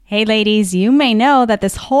Hey ladies, you may know that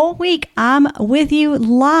this whole week I'm with you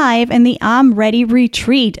live in the I'm Ready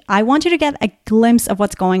retreat. I want you to get a glimpse of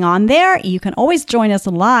what's going on there. You can always join us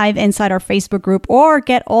live inside our Facebook group or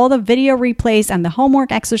get all the video replays and the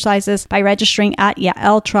homework exercises by registering at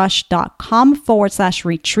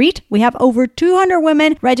yaeltrush.com/retreat. We have over 200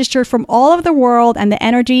 women registered from all over the world, and the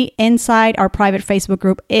energy inside our private Facebook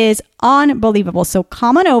group is unbelievable. So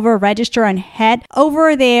come on over, register, and head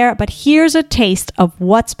over there. But here's a taste of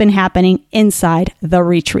what's been happening inside the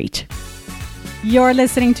retreat. You're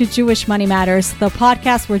listening to Jewish Money Matters, the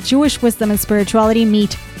podcast where Jewish wisdom and spirituality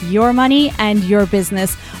meet your money and your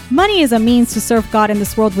business. Money is a means to serve God in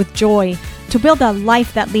this world with joy, to build a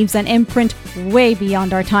life that leaves an imprint way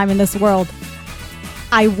beyond our time in this world.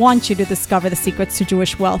 I want you to discover the secrets to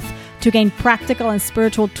Jewish wealth, to gain practical and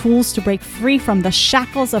spiritual tools to break free from the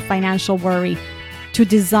shackles of financial worry, to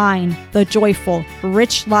design the joyful,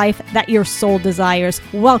 rich life that your soul desires.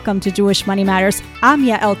 Welcome to Jewish Money Matters. I'm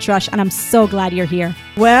Yael Trush, and I'm so glad you're here.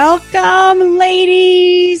 Welcome,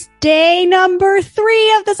 ladies. Day number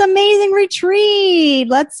 3 of this amazing retreat.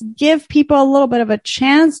 Let's give people a little bit of a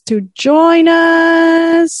chance to join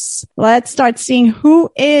us. Let's start seeing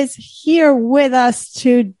who is here with us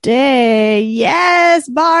today. Yes,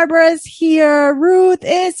 Barbara's here. Ruth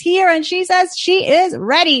is here, and she says she is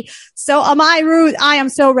ready. So am I, Ruth. I am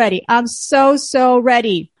so ready. I'm so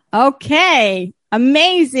ready. Okay.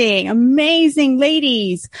 Amazing,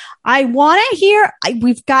 ladies. I want to hear,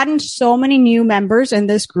 we've gotten so many new members in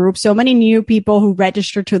this group, so many new people who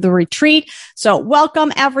registered to the retreat. So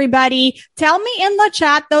welcome everybody. Tell me in the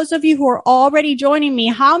chat, those of you who are already joining me,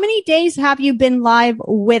 how many days have you been live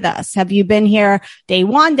with us? Have you been here day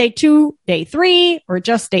 1, day 2, day 3, or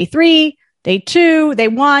just day 3, day 2, day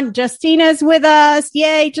 1? Justina's with us.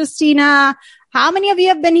 Yay, Justina. How many of you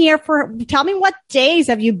have been here tell me what days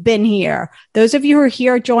have you been here? Those of you who are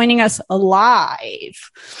here joining us live.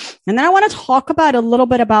 And then I want to talk about a little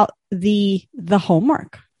bit about the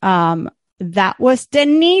homework. That was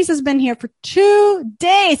Denise has been here for 2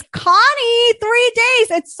 days. Connie, 3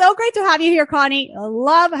 days. It's so great to have you here, Connie. I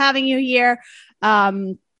love having you here.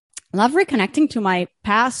 Love reconnecting to my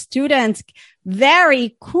past students.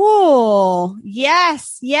 Very cool.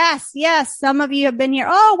 Yes. Some of you have been here.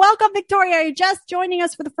 Oh, welcome, Victoria. Are you just joining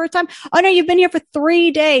us for the first time? Oh, no, you've been here for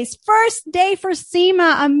 3 days. First day for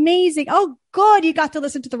Seema. Amazing. Oh, good. You got to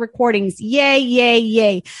listen to the recordings.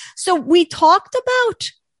 Yay. So we talked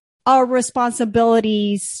about our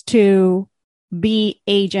responsibilities to be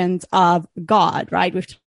agents of God, right? We've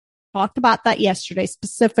talked about that yesterday,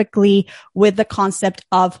 specifically with the concept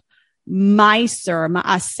of Maaser,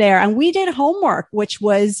 and we did homework, which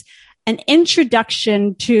was an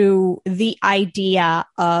introduction to the idea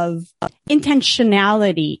of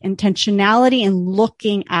intentionality in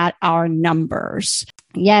looking at our numbers.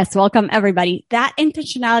 Yes, welcome everybody. That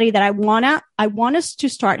intentionality that I want us to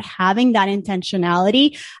start having that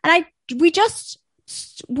intentionality. And I just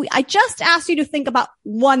asked you to think about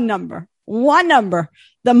one number,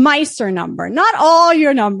 the Maaser number, not all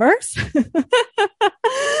your numbers,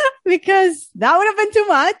 because that would have been too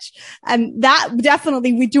much. And that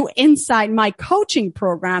definitely we do inside my coaching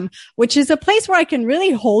program, which is a place where I can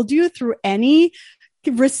really hold you through any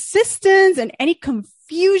resistance and any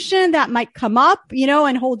confusion that might come up,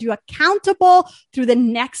 and hold you accountable through the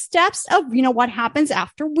next steps of, what happens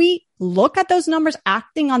after we look at those numbers,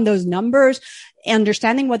 acting on those numbers,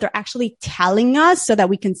 understanding what they're actually telling us so that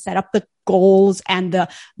we can set up the goals and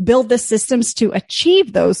build the systems to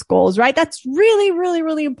achieve those goals, right? That's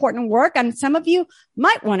really important work. And some of you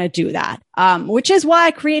might want to do that, which is why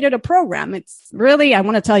I created a program. It's really, I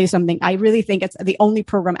want to tell you something. I really think it's the only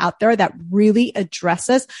program out there that really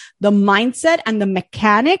addresses the mindset and the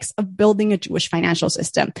mechanics of building a Jewish financial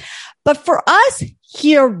system. But for us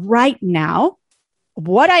here right now,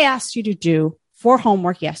 what I asked you to do for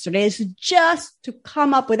homework yesterday is just to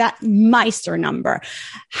come up with that Maaser number.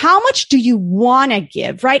 How much do you want to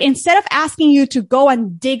give, right? Instead of asking you to go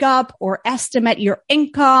and dig up or estimate your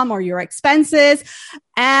income or your expenses.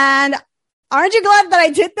 And aren't you glad that I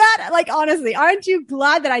did that? Like, honestly, aren't you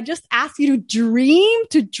glad that I just asked you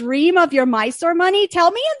to dream of your Maaser money? Tell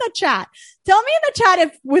me in the chat. Tell me in the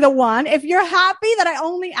chat with a 1, if you're happy that I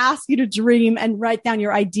only asked you to dream and write down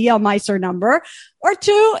your ideal Maaser number, or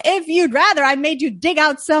 2, if you'd rather I made you dig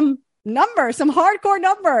out some numbers, some hardcore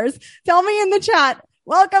numbers. Tell me in the chat.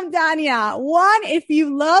 Welcome, Dania. 1, if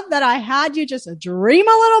you love that I had you just dream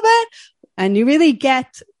a little bit and you really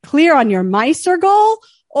get clear on your Maaser goal,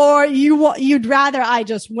 or you'd rather I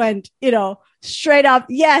just went, straight up.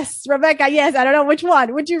 Yes, Rebecca. Yes. I don't know which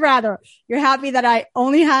one. Would you rather? You're happy that I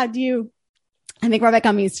only had you. I think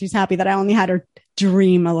Rebecca means she's happy that I only had her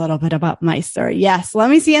dream a little bit about Meister. Yes. Let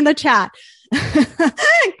me see in the chat.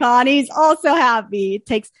 Connie's also happy. It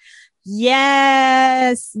takes,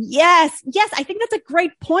 yes. I think that's a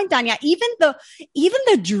great point, Danya. Even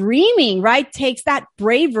the dreaming, right, takes that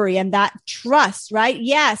bravery and that trust, right?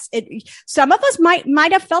 Yes. Some of us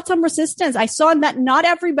might have felt some resistance. I saw that not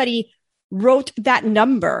everybody wrote that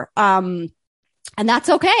number. And that's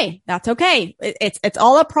okay. That's okay. It's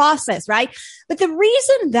all a process, right? But the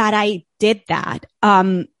reason that I did that,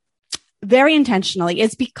 very intentionally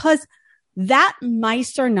is because that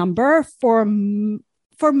Meister number for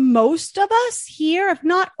most of us here, if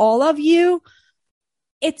not all of you,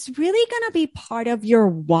 it's really going to be part of your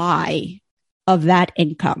why of that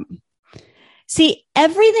income. See,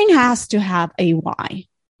 everything has to have a why.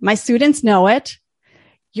 My students know it.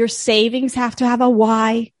 Your savings have to have a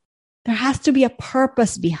why. There has to be a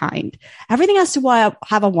purpose behind. Everything has to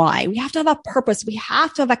have a why. We have to have a purpose. We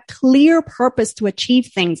have to have a clear purpose to achieve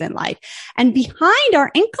things in life. And behind our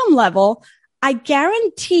income level, I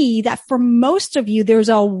guarantee that for most of you, there's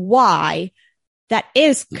a why that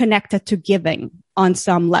is connected to giving on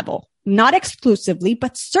some level. Not exclusively,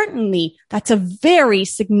 but certainly that's a very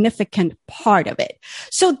significant part of it.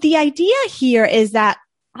 So the idea here is that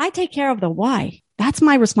I take care of the why. That's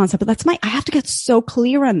my responsibility. I have to get so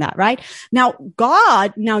clear on that, right? Now,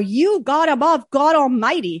 God above, God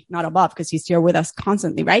Almighty, not above because he's here with us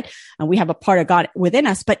constantly, right? And we have a part of God within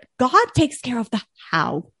us, but God takes care of the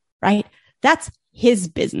how, right? That's his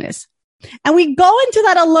business. And we go into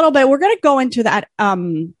that a little bit. We're going to go into that,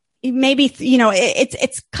 maybe,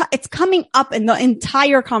 it's coming up in the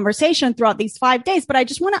entire conversation throughout these 5 days, but I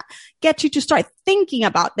just want to get you to start thinking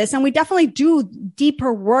about this. And we definitely do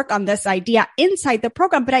deeper work on this idea inside the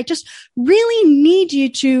program, but I just really need you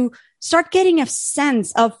to start getting a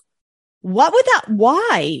sense of what would that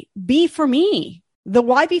why be for me? The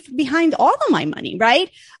why be behind all of my money,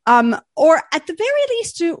 right? Or at the very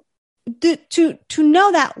least to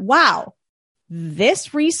know that, wow,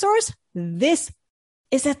 this resource, this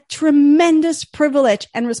is a tremendous privilege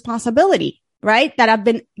and responsibility, right? That I've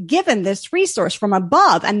been given this resource from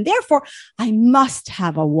above. And therefore I must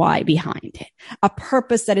have a why behind it, a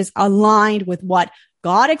purpose that is aligned with what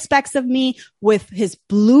God expects of me, with his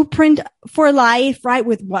blueprint for life, right?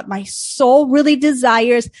 With what my soul really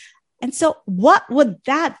desires. And so what would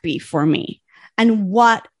that be for me? And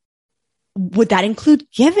what would that include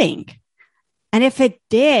giving? And if it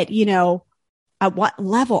did, at what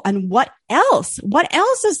level and what else? What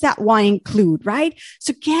else does that why include, right?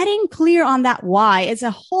 So getting clear on that why is a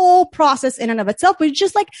whole process in and of itself, but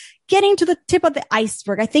just like getting to the tip of the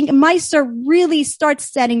iceberg. I think Meister really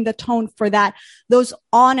starts setting the tone for that, those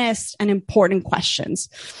honest and important questions.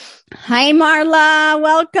 Hi, Marla.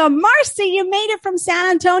 Welcome. Marcy, you made it from San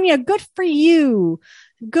Antonio. Good for you.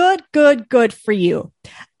 Good for you.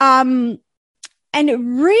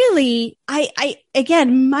 And really,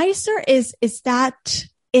 again, Meister is that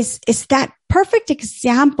perfect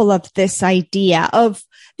example of this idea of,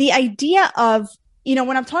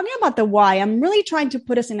 when I'm talking about the why, I'm really trying to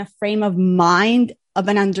put us in a frame of mind of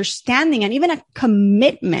an understanding and even a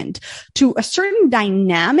commitment to a certain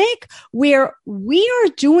dynamic where we are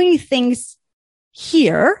doing things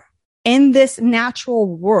here in this natural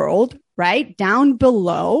world, right? Down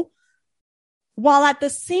below, while at the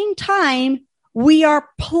same time, we are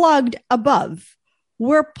plugged above.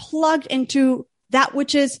 We're plugged into that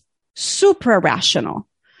which is supra-rational,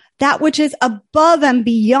 that which is above and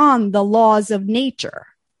beyond the laws of nature.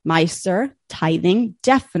 Meister, tithing,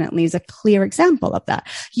 definitely is a clear example of that.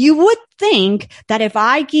 You would think that if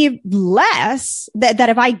I give less, that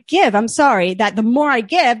the more I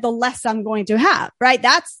give, the less I'm going to have, right?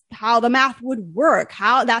 That's how the math would work.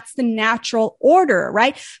 That's the natural order,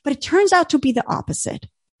 right? But it turns out to be the opposite.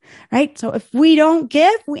 Right. So if we don't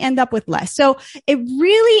give, we end up with less. So it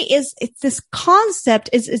really is, it's this concept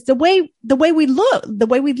is the way we look, the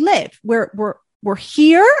way we live. We're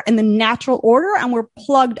here in the natural order and we're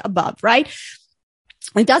plugged above, right?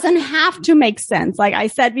 It doesn't have to make sense. Like I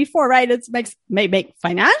said before, right? May make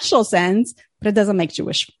financial sense, but it doesn't make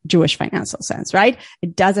Jewish financial sense, right?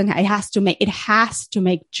 It has to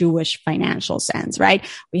make Jewish financial sense, right?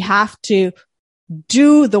 We have to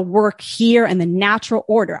do the work here in the natural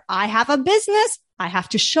order. I have a business. I have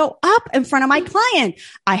to show up in front of my client.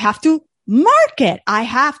 I have to market. I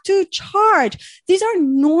have to charge. These are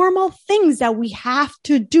normal things that we have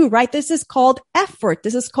to do, right? This is called effort.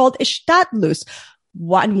 This is called ishtatlus.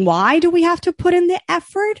 Why do we have to put in the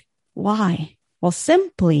effort? Why? Well,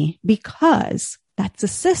 simply because That's a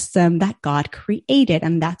system that God created.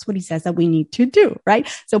 And that's what he says that we need to do, right?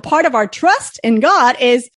 So part of our trust in God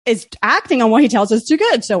is acting on what he tells us to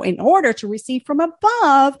do. So in order to receive from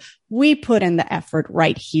above, we put in the effort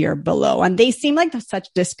right here below. And they seem like such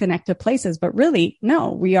disconnected places, but really,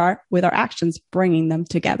 no, we are with our actions bringing them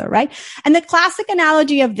together, right? And the classic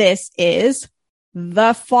analogy of this is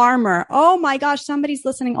the farmer. Oh my gosh, somebody's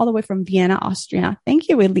listening all the way from Vienna, Austria. Thank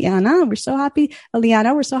you, Eliana. We're so happy,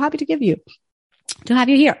 Eliana. We're so happy to have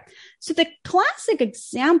you here. So the classic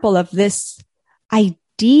example of this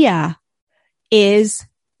idea is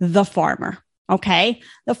the farmer. Okay.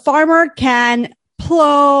 The farmer can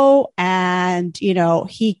plow and,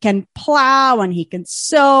 he can plow and he can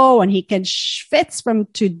sow and he can schwitz from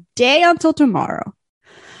today until tomorrow.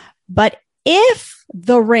 But if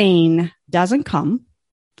the rain doesn't come,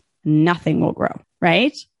 nothing will grow,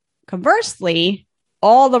 right? Conversely,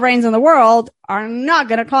 all the rains in the world are not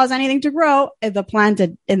going to cause anything to grow if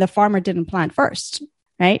the farmer didn't plant first,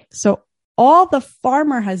 right? So all the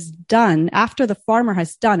farmer has done, after the farmer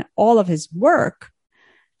has done all of his work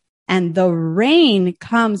and the rain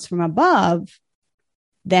comes from above,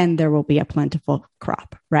 then there will be a plentiful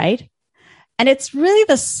crop, right? And it's really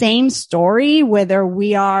the same story, whether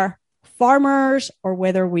we are farmers or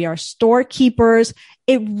whether we are storekeepers.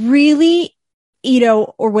 It really,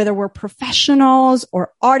 or whether we're professionals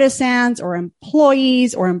or artisans or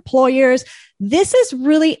employees or employers, this is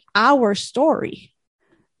really our story.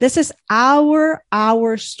 This is our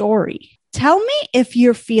story. Tell me if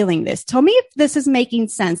you're feeling this. Tell me if this is making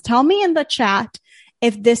sense. Tell me in the chat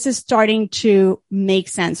if this is starting to make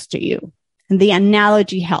sense to you. And the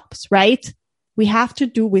analogy helps, right? We have to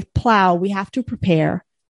do with plow. We have to prepare,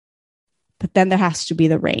 but then there has to be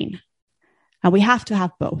the rain, and we have to have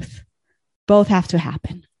both. Both have to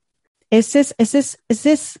happen. Is this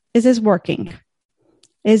working?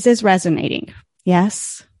 Is this resonating?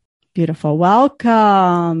 Yes. Beautiful.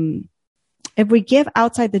 Welcome. If we give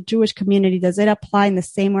outside the Jewish community, does it apply in the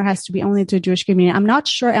same way? It has to be only to the Jewish community. I'm not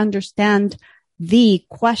sure I understand the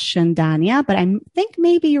question, Dania, but I think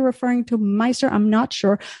maybe you're referring to Meister. I'm not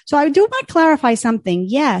sure. So I do want to clarify something.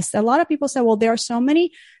 Yes. A lot of people say, well, there are so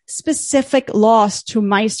many specific laws to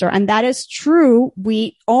Meister. And that is true.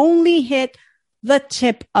 We only hit the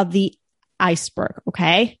tip of the iceberg.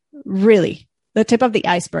 Okay. Really, the tip of the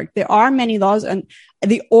iceberg. There are many laws and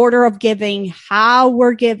the order of giving, how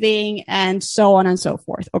we're giving, and so on and so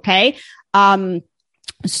forth. Okay.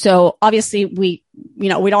 So obviously we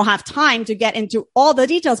don't have time to get into all the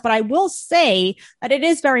details, but I will say that it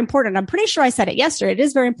is very important. I'm pretty sure I said it yesterday. It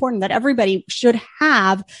is very important that everybody should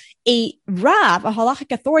have a Rav, a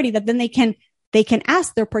halachic authority, that then they can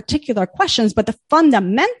ask their particular questions, but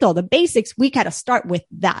the basics, we got to start with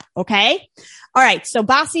that. Okay. All right. So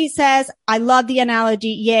Basi says, I love the analogy.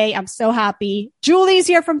 Yay. I'm so happy. Julie's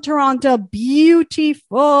here from Toronto.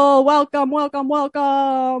 Beautiful. Welcome.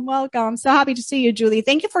 I'm so happy to see you, Julie.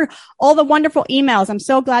 Thank you for all the wonderful emails. I'm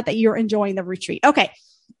so glad that you're enjoying the retreat. Okay.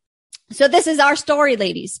 So this is our story,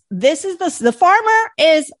 ladies. This is the farmer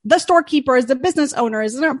is the storekeeper, is the business owner,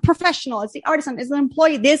 is the professional, is the artisan, is the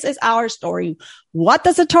employee. This is our story. What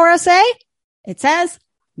does the Torah say? It says,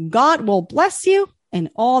 God will bless you in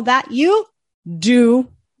all that you do.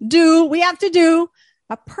 We have to do.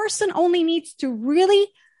 A person only needs to really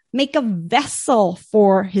make a vessel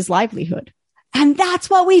for his livelihood. And that's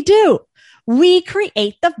what we do. We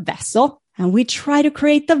create the vessel and we try to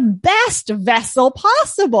create the best vessel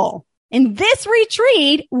possible. In this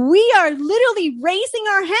retreat, we are literally raising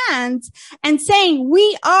our hands and saying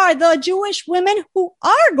we are the Jewish women who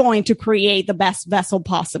are going to create the best vessel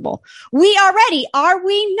possible. We are ready. Are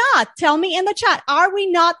we not? Tell me in the chat. Are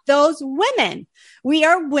we not those women? We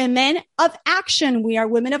are women of action. We are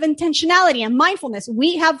women of intentionality and mindfulness.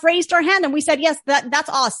 We have raised our hand and we said, yes, that's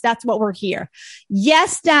us. That's what we're here.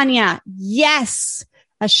 Yes, Dania. Yes.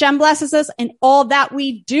 Hashem blesses us in all that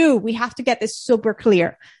we do. We have to get this super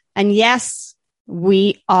clear. And yes,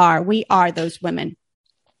 we are those women.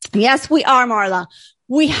 Yes, we are, Marla.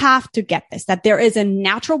 We have to get this, that there is a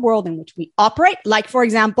natural world in which we operate. Like, for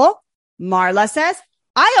example, Marla says,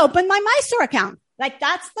 I opened my Meister account. Like,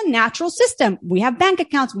 that's the natural system. We have bank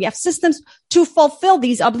accounts. We have systems to fulfill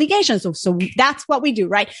these obligations. So that's what we do,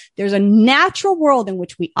 right? There's a natural world in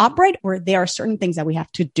which we operate where there are certain things that we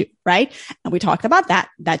have to do, right? And we talked about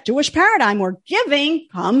that Jewish paradigm where giving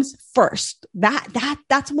comes first.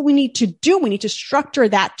 That's what we need to do. We need to structure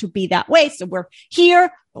that to be that way. So we're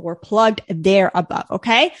here, but we're plugged there above.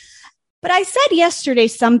 Okay. But I said yesterday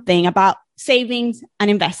something about savings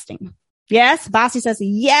and investing. Yes. Basi says,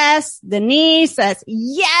 yes. Denise says,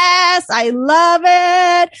 yes. I love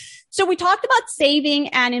it. So we talked about saving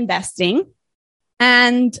and investing.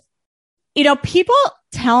 And, people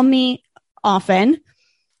tell me often,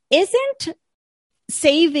 isn't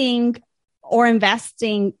saving or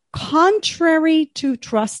investing contrary to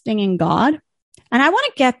trusting in God? And I want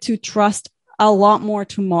to get to trust a lot more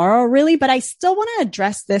tomorrow, really, but I still want to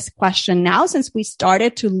address this question now since we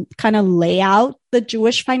started to kind of lay out the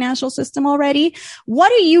Jewish financial system already. What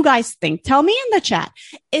do you guys think? Tell me in the chat.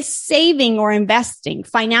 Is saving or investing,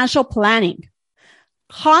 financial planning,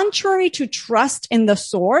 contrary to trust in the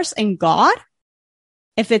source, in God?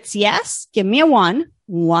 If it's yes, give me a 1.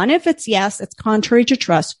 1 if it's yes, it's contrary to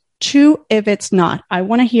trust. 2 if it's not. I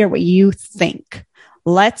want to hear what you think.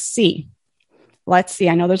 Let's see.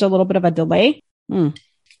 I know there's a little bit of a delay. Do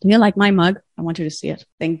you like my mug? I want you to see it.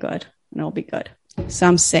 Think good, and it'll be good.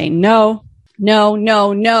 Some say no.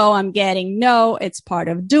 I'm getting no. It's part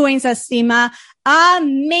of doing, says Sima.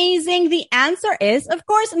 Amazing. The answer is, of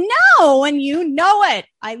course, no. And you know it.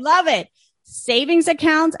 I love it. Savings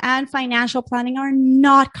accounts and financial planning are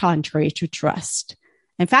not contrary to trust.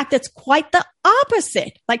 In fact, it's quite the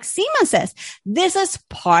opposite. Like Sima says, this is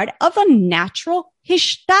part of a natural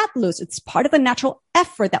hishtadlus. It's part of the natural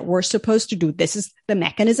effort that we're supposed to do. This is the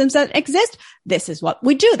mechanisms that exist. This is what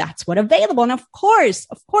we do. That's what's available. And of course,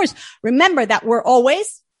 remember that we're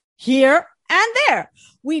always here and there.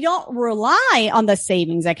 We don't rely on the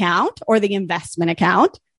savings account or the investment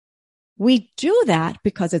account. We do that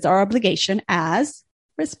because it's our obligation as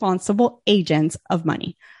responsible agents of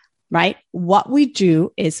money. Right? What we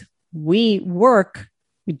do is we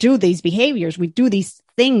do these behaviors, we do these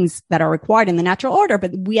things that are required in the natural order,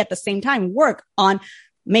 but we at the same time work on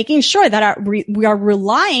making sure that we are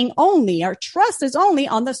relying only, our trust is only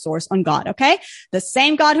on the source, on God. Okay. The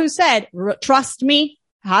same God who said, trust me,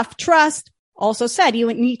 have trust, also said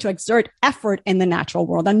you need to exert effort in the natural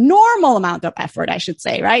world, a normal amount of effort, I should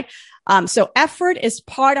say, right? So effort is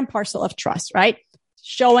part and parcel of trust, right?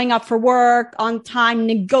 Showing up for work on time,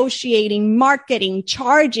 negotiating, marketing,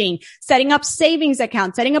 charging, setting up savings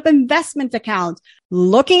accounts, setting up investment accounts,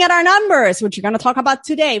 looking at our numbers, which we're going to talk about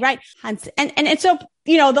today, right? And so,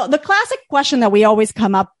 the classic question that we always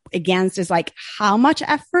come up against is like, how much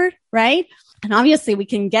effort, right? And obviously we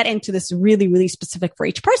can get into this really, really specific for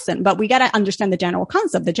each person, but we got to understand the general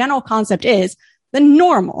concept. The general concept is the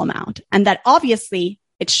normal amount, and that obviously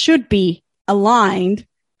it should be aligned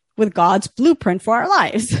with God's blueprint for our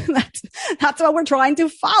lives. That's what we're trying to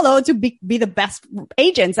follow to be the best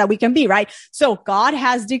agents that we can be, right? So God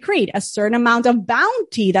has decreed a certain amount of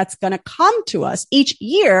bounty that's going to come to us each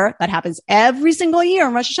year. That happens every single year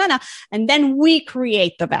in Rosh Hashanah. And then we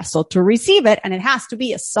create the vessel to receive it. And it has to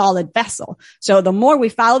be a solid vessel. So the more we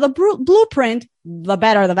follow the blueprint, the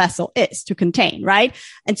better the vessel is to contain, right?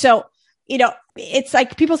 And so, it's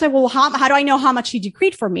like people say, well, how do I know how much he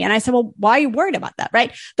decreed for me? And I said, well, why are you worried about that?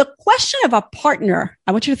 Right? The question of a partner,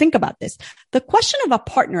 I want you to think about this. The question of a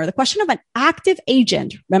partner, the question of an active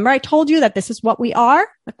agent. Remember, I told you that this is what we are.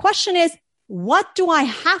 The question is, what do I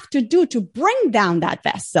have to do to bring down that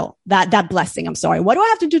vessel, that blessing? I'm sorry. What do I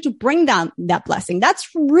have to do to bring down that blessing? That's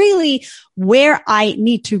really where I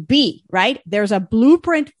need to be, right? There's a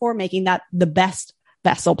blueprint for making that the best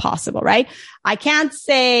vessel possible, right? I can't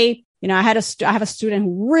say, I have a student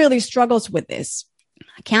who really struggles with this.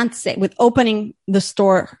 I can't say with opening the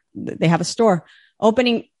store. They have a store,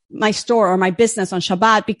 opening my store or my business on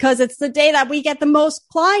Shabbat because it's the day that we get the most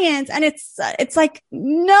clients. And it's like,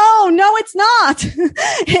 no, it's not.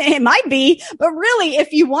 It might be, but really,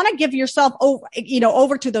 if you want to give yourself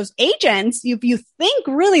over to those agents, if you think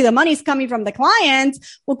really the money's coming from the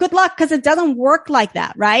clients, well, good luck, because it doesn't work like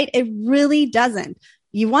that, right? It really doesn't.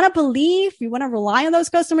 You want to believe, you want to rely on those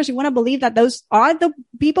customers. You want to believe that those are the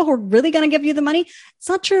people who are really going to give you the money. It's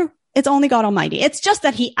not true. It's only God Almighty. It's just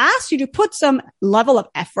that he asks you to put some level of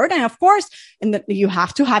effort. And of course, you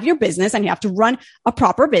have to have your business and you have to run a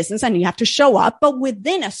proper business and you have to show up, but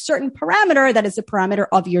within a certain parameter that is the parameter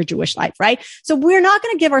of your Jewish life, right? So we're not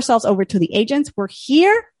going to give ourselves over to the agents. We're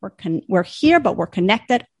here, but we're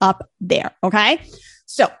connected up there. Okay.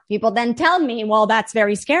 So people then tell me, well, that's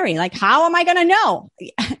very scary. Like, how am I going to know?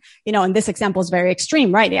 And this example is very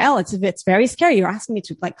extreme, right? Yeah, it's very scary. You're asking me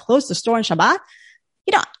to close the store on Shabbat.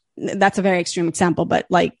 That's a very extreme example, but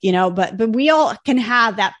but we all can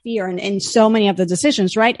have that fear in so many of the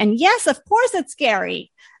decisions, right? And yes, of course it's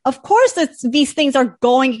scary. Of course these things are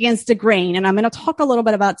going against the grain. And I'm going to talk a little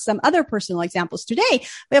bit about some other personal examples today.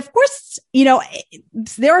 But of course,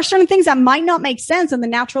 there are certain things that might not make sense in the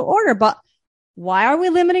natural order, but why are we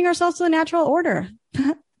limiting ourselves to the natural order?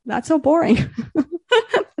 That's so boring.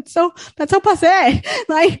 so passe.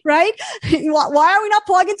 Like, right? Why are we not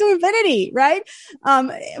plugging to infinity? Right?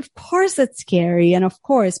 Of course it's scary. And of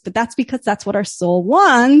course, but that's because that's what our soul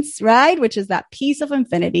wants, right? Which is that piece of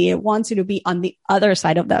infinity. It wants you to be on the other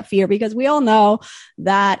side of that fear, because we all know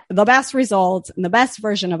that the best results and the best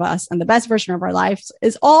version of us and the best version of our lives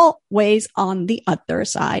is always on the other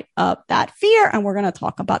side of that fear. And we're going to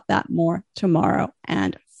talk about that more tomorrow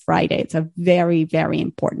and Friday. It's a very, very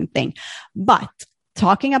important thing. But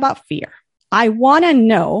talking about fear, I want to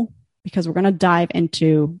know, because we're going to dive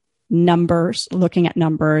into numbers, looking at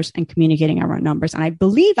numbers and communicating around numbers. And I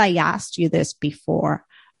believe I asked you this before,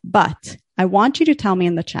 but I want you to tell me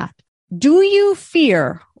in the chat, do you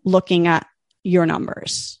fear looking at your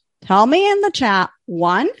numbers? Tell me in the chat,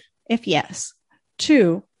 1, if yes,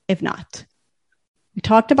 2, if not. We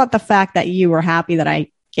talked about the fact that you were happy that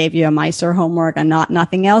I gave you a Mysore homework and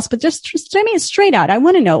nothing else, but just tell me it straight out. I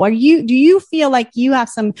want to know, do you feel like you have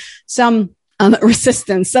some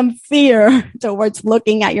resistance, some fear towards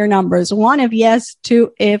looking at your numbers? 1, if yes,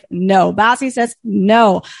 2, if no. Basi says,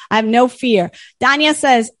 no, I have no fear. Danya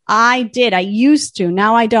says, I used to,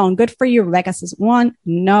 now I don't. Good for you. Rebecca says 1,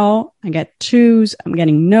 no. I get 2s. I'm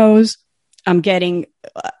getting no's. I'm getting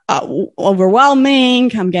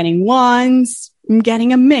overwhelming. I'm getting 1s. I'm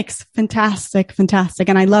getting a mix. Fantastic.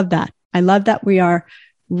 And I love that. I love that we are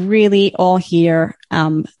really all here.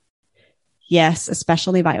 Yes,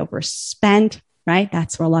 especially if I overspent, right?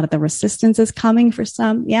 That's where a lot of the resistance is coming for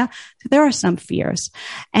some. Yeah. So there are some fears.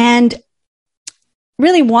 And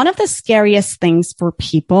really one of the scariest things for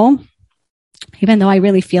people, even though I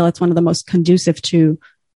really feel it's one of the most conducive to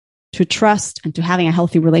trust and to having a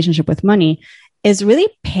healthy relationship with money, is really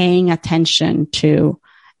paying attention to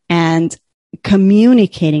and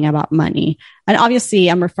communicating about money. And obviously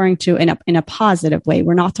I'm referring to in a positive way.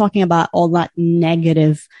 We're not talking about all that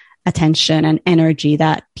negative attention and energy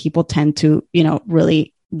that people tend to,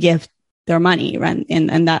 really give their money, right?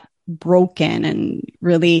 And that broken and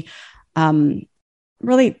really,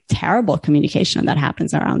 really terrible communication that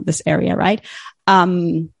happens around this area, right?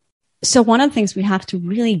 So one of the things we have to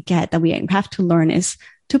really get, that we have to learn, is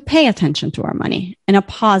to pay attention to our money in a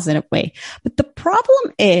positive way. But the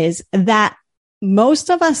problem is that most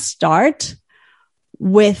of us start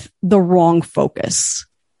with the wrong focus.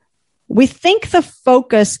 We think the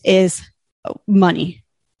focus is money,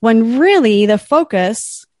 when really the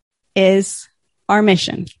focus is our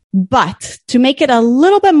mission. But to make it a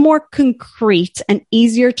little bit more concrete and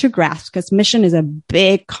easier to grasp, because mission is a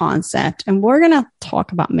big concept, and we're going to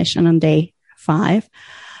talk about mission on day 5.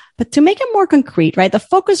 But to make it more concrete, right? The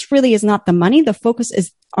focus really is not the money. The focus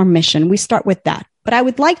is our mission. We start with that. But I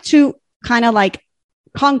would like to kind of like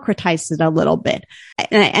concretize it a little bit.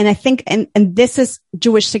 And I think, and this is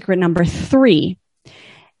Jewish secret number 3,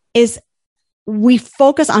 is we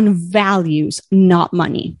focus on values, not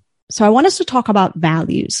money. So I want us to talk about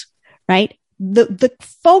values, right? The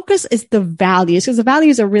focus is the values, because the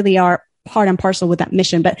values are part and parcel with that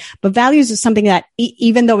mission. But values is something that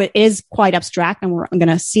even though it is quite abstract, and I'm going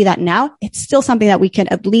to see that now, it's still something that we can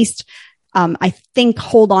at least, I think,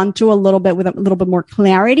 hold on to a little bit with a little bit more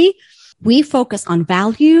clarity. We focus on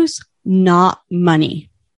values, not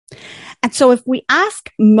money. And so if we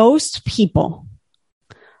ask most people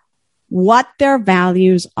what their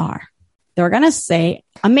values are, they're going to say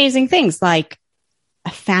amazing things like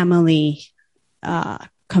a family,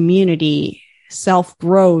 community,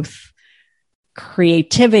 self-growth,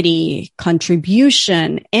 creativity,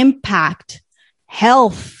 contribution, impact,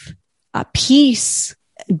 health, peace,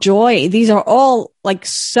 joy. These are all like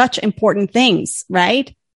such important things,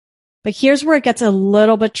 right? But here's where it gets a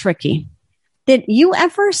little bit tricky. I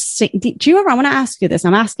want to ask you this.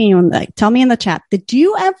 I'm asking you, tell me in the chat. Did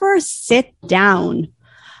you ever sit down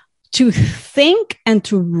to think and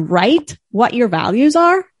to write what your values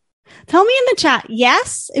are? Tell me in the chat.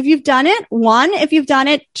 Yes, if you've done it. 1, if you've done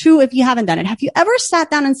it. 2, if you haven't done it. Have you ever sat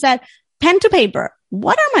down and said, pen to paper,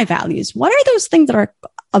 what are my values? What are those things that are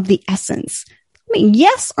of the essence? I mean,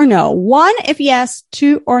 yes or no? 1, if yes.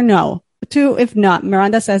 2, or no. 2, if not.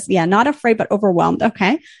 Miranda says, yeah, not afraid, but overwhelmed.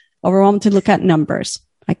 Okay. Overwhelmed to look at numbers.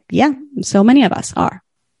 Like, yeah, so many of us are.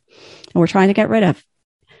 And we're trying to get rid of.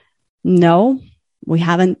 No, we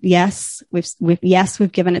haven't. Yes,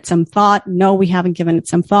 we've given it some thought. No, we haven't given it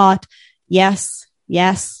some thought. Yes,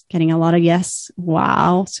 getting a lot of yes.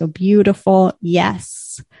 Wow, so beautiful.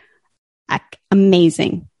 Yes.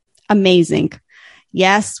 Amazing.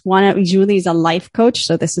 Yes, Julie is a life coach.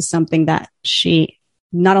 So this is something that she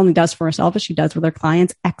not only does for herself, but she does with her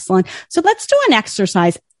clients. Excellent. So let's do an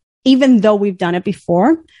exercise, even though we've done it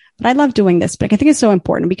before, But I love doing this, but I think it's so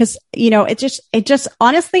important because, it just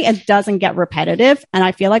honestly, it doesn't get repetitive. And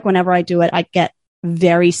I feel like whenever I do it, I get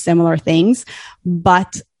very similar things,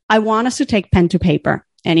 but I want us to take pen to paper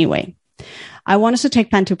anyway. I want us to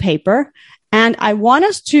take pen to paper, and I want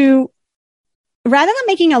us to, rather than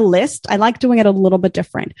making a list, I like doing it a little bit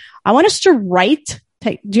different. I want us to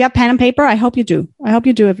do you have pen and paper? I hope you do. I hope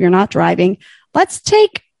you do if you're not driving. Let's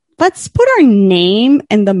put our name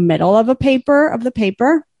in the middle of the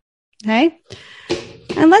paper. Okay.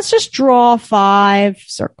 And let's just draw 5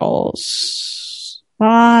 circles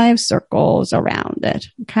around it.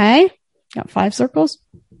 Okay. Got 5 circles.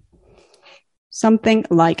 Something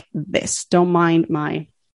like this. Don't mind my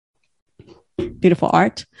beautiful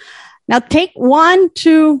art. Now take 1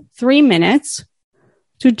 to 3 minutes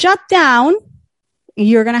to jot down.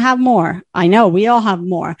 You're going to have more. I know we all have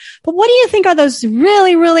more, but what do you think are those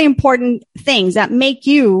really, really important things that make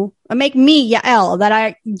me Yael, that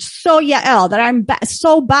I'm so Yael, that I'm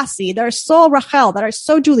so Basi, that are so Rachel, that are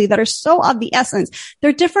so Julie, that are so of the essence?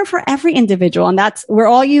 They're different for every individual, and we're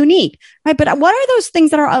all unique, right? But what are those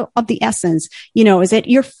things that are of the essence? Is it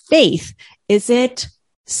your faith? Is it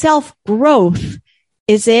self-growth?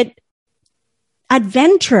 Is it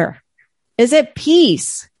adventure? Is it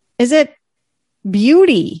peace? Is it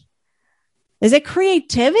beauty? Is it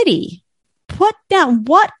creativity? Put down,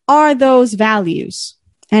 what are those values?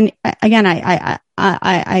 And again,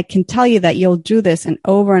 I can tell you that you'll do this, and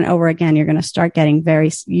over again, you're going to start getting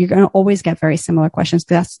you're going to always get very similar questions,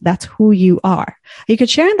 because that's who you are. You could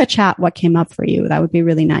share in the chat what came up for you. That would be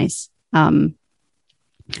really nice.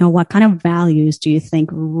 What kind of values do you think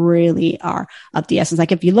really are of the essence?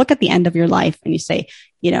 Like if you look at the end of your life and you say,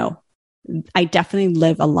 I definitely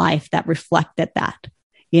live a life that reflected that,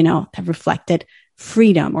 that reflected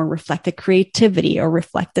freedom, or reflected creativity, or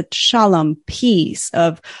reflected shalom, peace,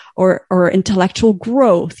 or intellectual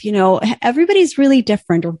growth. Everybody's really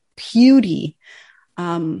different, or beauty.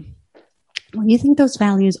 What do you think those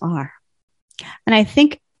values are? And I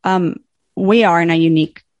think we are in a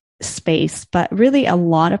unique space, but really a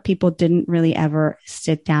lot of people didn't really ever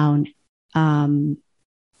sit down to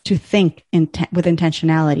think with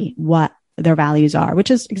intentionality what their values are, which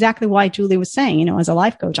is exactly why Julie was saying, as a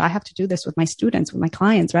life coach, I have to do this with my students, with my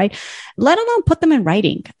clients, right? Let alone put them in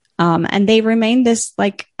writing. And they remain this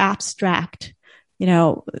like abstract,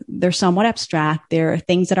 they're somewhat abstract. They're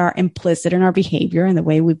things that are implicit in our behavior and the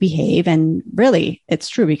way we behave. And really, it's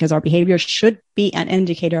true, because our behavior should be an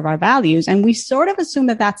indicator of our values. And we sort of assume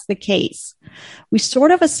that that's the case.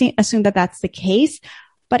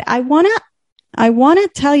 But I want to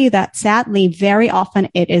tell you that sadly, very often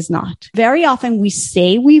it is not. Very often we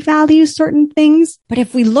say we value certain things, but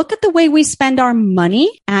if we look at the way we spend our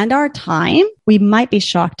money and our time, we might be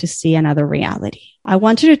shocked to see another reality. I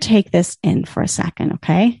want you to take this in for a second,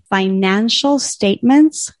 okay? Financial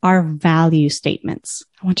statements are value statements.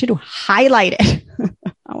 I want you to highlight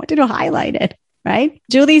it. Right?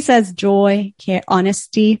 Julie says joy, care,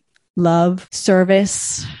 honesty, love,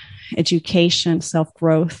 service, education,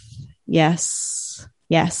 self-growth. Yes.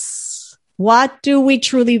 What do we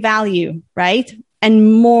truly value, right?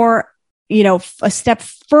 And more, a step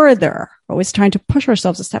further, always trying to push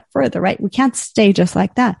ourselves a step further, right? We can't stay just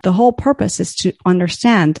like that. The whole purpose is to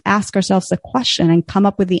understand, ask ourselves the question, and come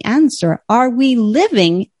up with the answer. Are we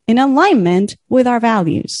living in alignment with our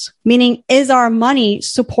values? Meaning, is our money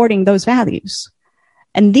supporting those values?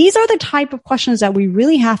 And these are the type of questions that we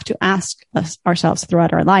really have to ask ourselves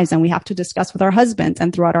throughout our lives, and we have to discuss with our husbands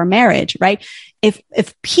and throughout our marriage, right?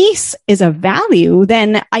 If peace is a value,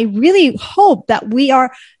 then I really hope that we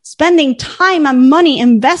are spending time and money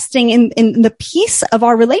investing in the peace of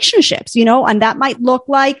our relationships, and that might look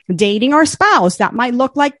like dating our spouse. That might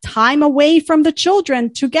look like time away from the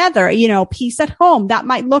children together, peace at home. That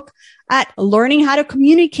might look at learning how to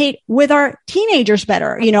communicate with our teenagers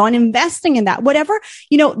better, and investing in that, whatever,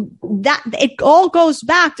 that it all goes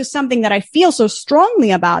back to something that I feel so strongly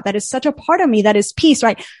about, that is such a part of me, that is peace,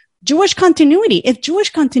 right? Jewish continuity. If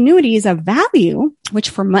Jewish continuity is a value,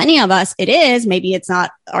 which for many of us it is, maybe it's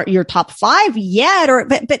not your top 5 yet,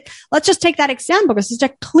 but let's just take that example because it's a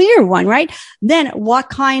clear one, right? Then what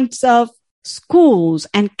kinds of schools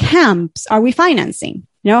and camps are we financing?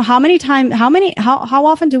 How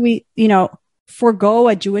often do we, forego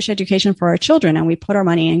a Jewish education for our children, and we put our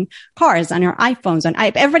money in cars, on our iPhones, and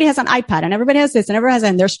everybody has an iPad, and everybody has this, and everybody has,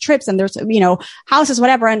 and there's trips, and there's, houses,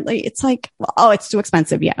 whatever. And it's like, oh, it's too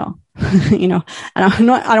expensive. Yeah. And I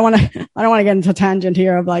don't want to get into a tangent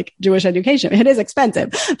here of like Jewish education. It is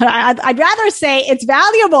expensive, but I'd rather say it's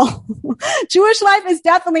valuable. Jewish life is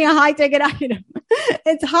definitely a high ticket item.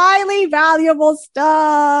 It's highly valuable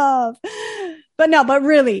stuff. But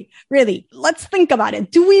really, let's think about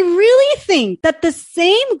it. Do we really think that the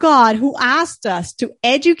same God who asked us to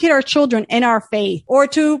educate our children in our faith or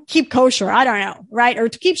to keep kosher, I don't know, right? Or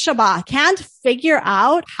to keep Shabbat can't figure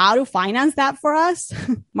out how to finance that for us?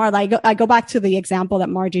 Marla, I go back to the example that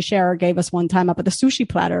Margie Scherer gave us one time about the sushi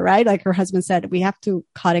platter, right? Like her husband said, we have to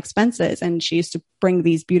cut expenses. And she used to bring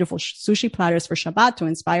these beautiful sushi platters for Shabbat to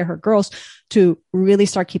inspire her girls to really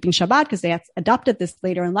start keeping Shabbat because they had adopted this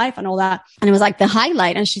later in life and all that. And it was like the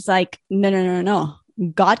highlight. And she's like, no.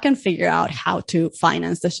 God can figure out how to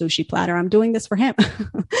finance the sushi platter. I'm doing this for him.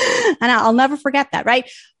 And I'll never forget that, right?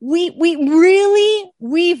 We've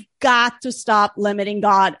got to stop limiting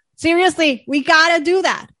God. Seriously, we got to do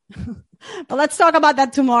that. But let's talk about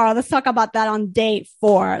that tomorrow. Let's talk about that on day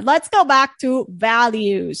 4. Let's go back to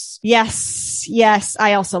values. Yes.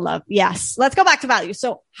 I also love. Yes. Let's go back to values.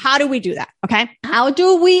 So how do we do that? Okay. How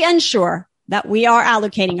do we ensure that we are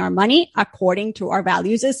allocating our money according to our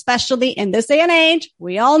values, especially in this day and age?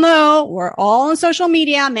 We all know we're all on social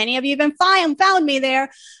media. Many of you even found me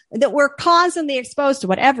there, that we're constantly exposed to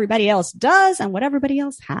what everybody else does and what everybody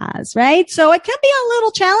else has, right? So it can be a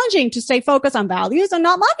little challenging to stay focused on values and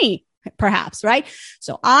not money, perhaps, right?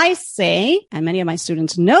 So I say, and many of my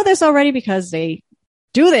students know this already because they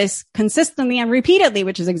do this consistently and repeatedly,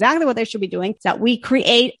 which is exactly what they should be doing, that we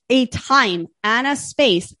create a time and a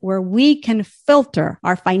space where we can filter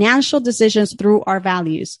our financial decisions through our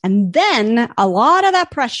values. And then a lot of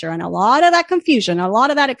that pressure and a lot of that confusion, a lot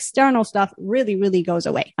of that external stuff really, really goes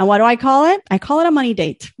away. And what do I call it? I call it a money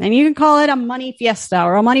date. And you can call it a money fiesta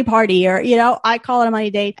or a money party, or, I call it a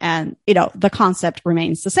money date. And, the concept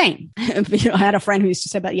remains the same. I had a friend who used to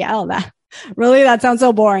say, but that sounds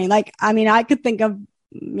so boring. Like, I could think of,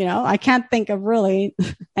 I can't think of really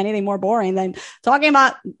anything more boring than talking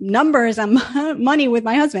about numbers and money with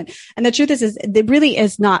my husband. And the truth is it really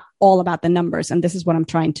is not all about the numbers. And this is what I'm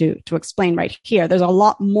trying to explain right here. There's a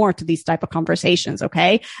lot more to these type of conversations.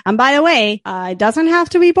 Okay. And by the way, it doesn't have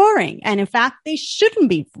to be boring. And in fact, they shouldn't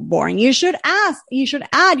be boring. You should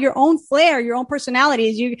add your own flair, your own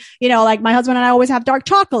personalities. Like my husband and I always have dark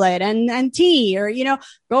chocolate and tea, or,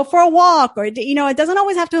 go for a walk, or, it doesn't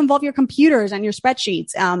always have to involve your computers and your spreadsheets.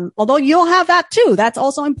 Although you'll have that too. That's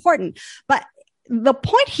also important. But the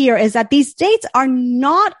point here is that these dates are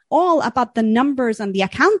not all about the numbers and the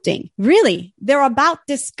accounting. Really, they're about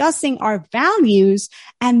discussing our values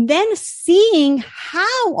and then seeing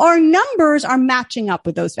how our numbers are matching up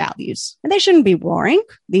with those values. And they shouldn't be boring,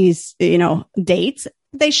 these, dates.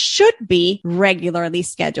 They should be regularly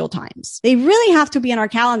scheduled times. They really have to be in our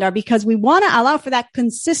calendar because we want to allow for that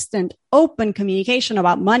consistent, open communication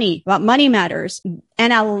about money matters,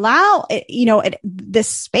 and allow, this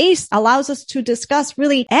space allows us to discuss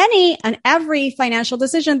really any and every financial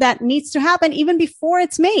decision that needs to happen even before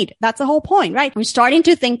it's made. That's the whole point, right? We're starting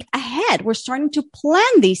to think ahead. We're starting to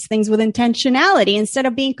plan these things with intentionality instead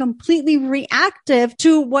of being completely reactive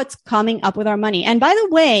to what's coming up with our money. And by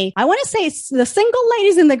the way, I want to say the single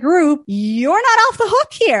ladies in the group, you're not off the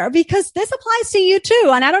hook here because this applies to you too.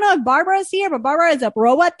 And I don't know if Barbara is here, but Barbara is a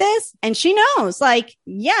pro at this. And she knows, like,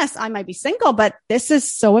 yes, I might be single, but this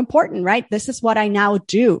is so important, right? This is what I now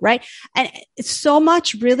do, right? And so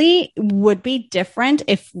much really would be different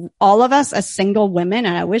if all of us as single women,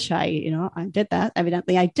 and I wish I did that.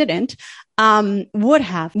 Evidently I didn't,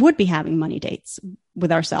 would be having money dates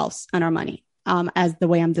with ourselves and our money, as the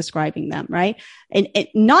way I'm describing them, right? And it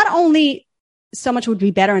not only so much would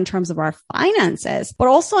be better in terms of our finances, but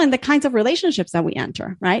also in the kinds of relationships that we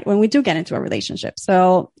enter, right? When we do get into a relationship.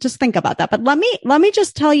 So just think about that. But let me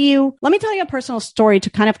tell you a personal story to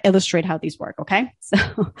kind of illustrate how these work. Okay. So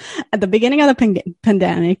at the beginning of the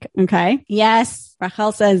pandemic, okay. Yes.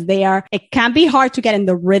 Rachel says it can be hard to get in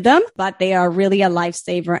the rhythm, but they are really a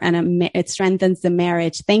lifesaver and it strengthens the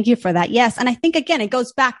marriage. Thank you for that. Yes. And I think again, it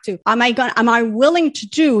goes back to, am I willing to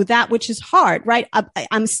do that which is hard, right?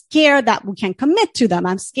 I'm scared that we can't commit to them.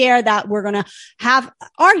 I'm scared that we're going to have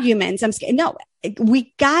arguments. I'm scared. No,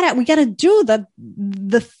 we gotta do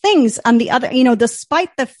the things on the other, despite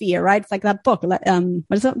the fear, right? It's like that book. What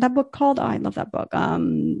is that book called? Oh, I love that book.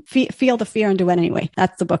 Feel the fear and do it anyway.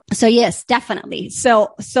 That's the book. So yes, definitely.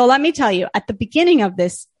 So let me tell you, at the beginning of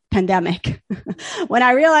this pandemic, when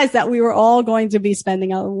I realized that we were all going to be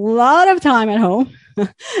spending a lot of time at home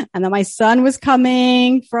and that my son was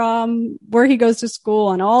coming from where he goes to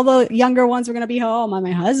school and all the younger ones were going to be home and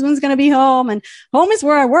my husband's going to be home, and home is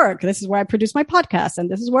where I work. This is where I produce my podcast and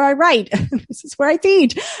this is where I write. This is where I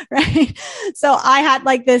teach, right? So I had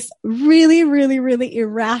like this really, really, really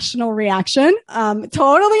irrational reaction,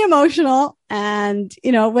 totally emotional, and,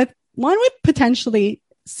 with potentially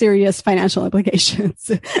serious financial implications.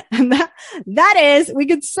 And that is, we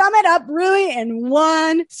could sum it up really in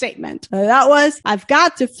one statement. That was, I've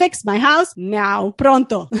got to fix my house now,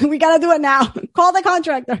 pronto. We got to do it now. Call the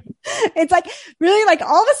contractor. It's like really like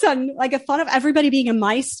all of a sudden, like a thought of everybody being in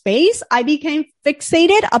my space, I became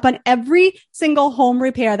fixated upon every single home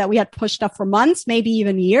repair that we had pushed up for months, maybe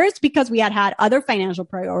even years, because we had other financial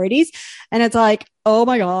priorities. And it's like, oh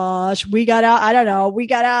my gosh,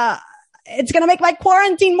 it's going to make my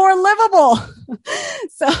quarantine more livable.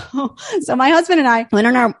 So my husband and I went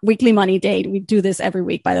on our weekly money date. We do this every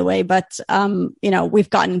week, by the way, but, we've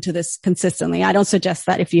gotten to this consistently. I don't suggest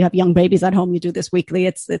that if you have young babies at home, you do this weekly.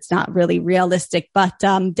 It's not really realistic, but,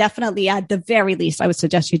 definitely at the very least, I would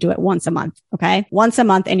suggest you do it once a month. Okay. Once a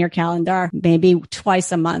month in your calendar, maybe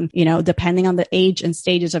twice a month, depending on the age and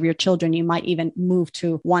stages of your children, you might even move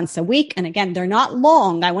to once a week. And again, they're not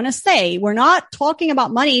long. I want to say we're not talking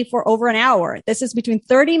about money for over an hour. This is between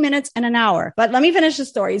 30 minutes and an hour. But let me finish the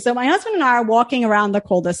story. So my husband and I are walking around the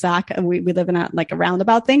cul-de-sac, and we live in a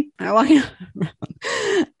roundabout thing. And we're walking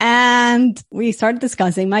around, and we started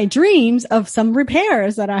discussing my dreams of some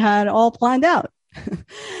repairs that I had all planned out.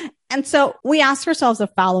 And so we asked ourselves the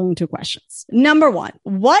following two questions. Number one,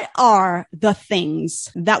 what are the things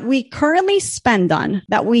that we currently spend on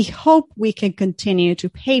that we hope we can continue to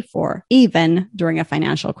pay for even during a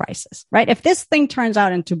financial crisis, right? If this thing turns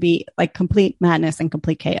out into be like complete madness and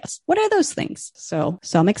complete chaos, what are those things? So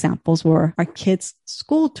some examples were our kids'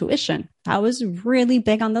 school tuition. That was really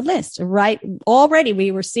big on the list, right? Already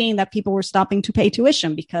we were seeing that people were stopping to pay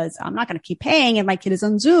tuition because I'm not going to keep paying and my kid is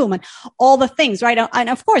on Zoom and all the things, right? And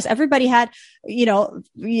of course, everybody had,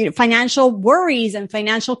 financial worries and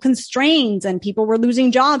financial constraints, and people were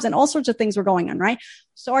losing jobs and all sorts of things were going on, right?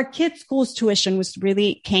 So our kids' school's tuition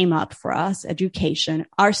came up for us, education,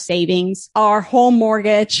 our savings, our home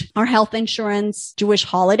mortgage, our health insurance, Jewish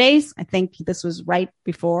holidays. I think this was right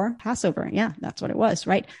before Passover. Yeah, that's what it was,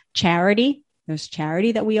 right? Charity. There's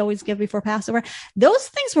charity that we always give before Passover. Those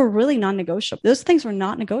things were really non-negotiable. Those things were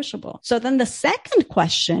not negotiable. So then the second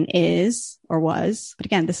question but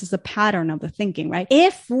again, this is the pattern of the thinking, right?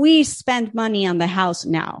 If we spend money on the house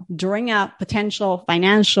now during a potential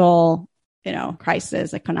financial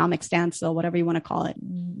crisis, economic standstill, whatever you want to call it,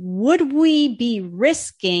 would we be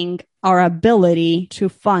risking our ability to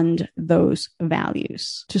fund those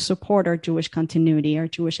values, to support our Jewish continuity, our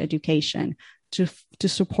Jewish education, to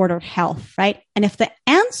support our health, right? And if the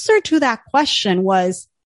answer to that question was,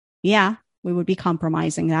 yeah, we would be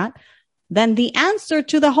compromising that, then the answer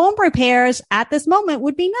to the home repairs at this moment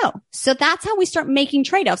would be no. So that's how we start making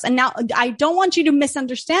trade-offs. And now I don't want you to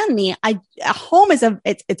misunderstand me. A home is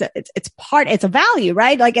it's a value,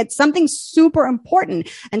 right? Like it's something super important.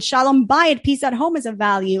 And Shalom Bayit, peace at home, is a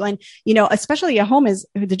value. And, especially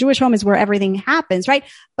the Jewish home is where everything happens, right?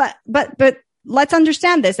 But let's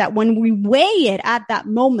understand this, that when we weigh it at that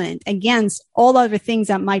moment against all other things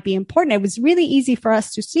that might be important, it was really easy for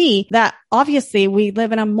us to see that obviously we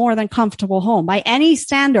live in a more than comfortable home by any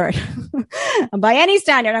standard,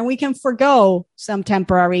 and we can forgo some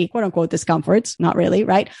temporary quote unquote discomforts, not really,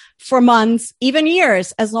 right? For months, even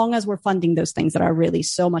years, as long as we're funding those things that are really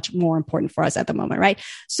so much more important for us at the moment, right?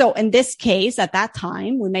 So in this case, at that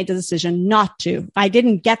time, we made the decision not to. I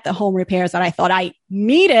didn't get the home repairs that I thought I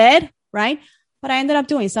needed, right? But I ended up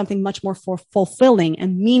doing something much more fulfilling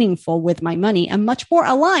and meaningful with my money and much more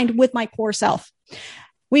aligned with my core self.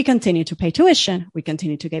 We continue to pay tuition. We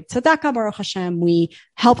continue to give tzedakah, Baruch Hashem. We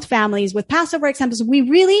helped families with Passover examples. We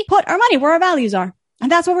really put our money where our values are.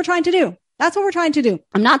 And that's what we're trying to do. That's what we're trying to do.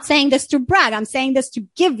 I'm not saying this to brag. I'm saying this to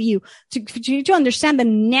give you, to understand the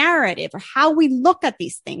narrative or how we look at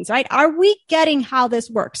these things, right? Are we getting how this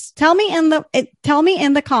works? Tell me in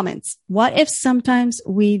the comments. What if sometimes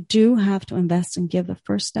we do have to invest and give the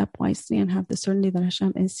first step wisely and have the certainty that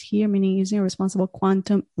Hashem is here, meaning using a responsible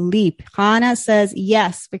quantum leap? Hannah says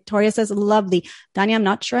yes. Victoria says lovely. Dani, I'm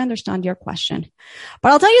not sure I understand your question,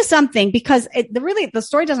 but I'll tell you something, because the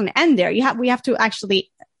story doesn't end there. We have to actually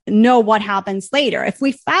know what happens later. If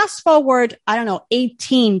we fast forward,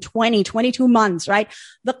 18, 20, 22 months, right?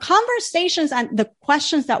 The conversations and the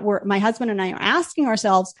questions that my husband and I are asking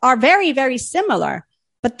ourselves are very, very similar.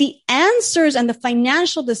 But the answers and the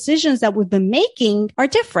financial decisions that we've been making are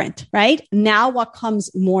different, right? Now, what comes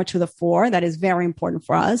more to the fore that is very important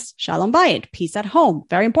for us? Shalom Bayit, peace at home.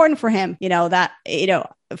 Very important for him.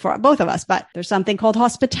 for both of us, but there's something called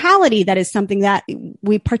hospitality that is something that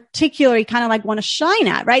we particularly kind of like want to shine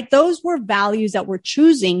at, right? Those were values that we're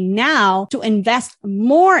choosing now to invest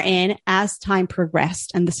more in as time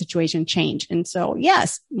progressed and the situation changed. And so,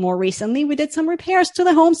 yes, more recently, we did some repairs to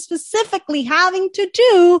the home, specifically having to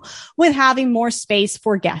do with having more space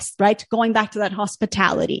for guests, right? Going back to that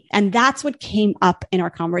hospitality. And that's what came up in our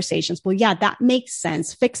conversations. Well, yeah, that makes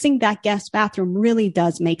sense. Fixing that guest bathroom really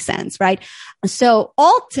does make sense, right? So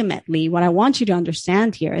ultimately, what I want you to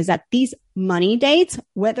understand here is that these money dates,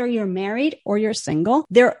 whether you're married or you're single,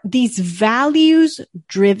 these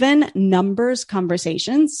values-driven numbers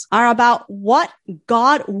conversations are about what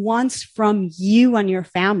God wants from you and your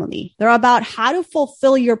family. They're about how to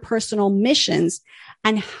fulfill your personal missions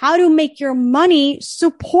and how to make your money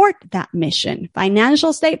support that mission.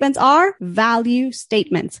 Financial statements are value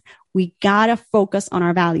statements. We gotta focus on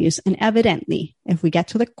our values. And evidently, if we get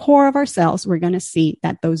to the core of ourselves, we're going to see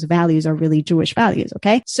that those values are really Jewish values.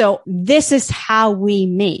 Okay. So this is how we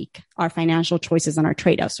make our financial choices and our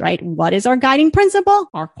trade-offs, right? What is our guiding principle?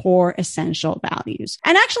 Our core essential values.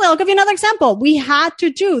 And actually, I'll give you another example. We had to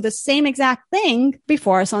do the same exact thing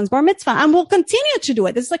before our son's bar mitzvah, and we'll continue to do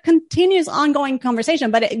it. This is a continuous ongoing conversation.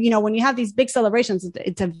 But when you have these big celebrations,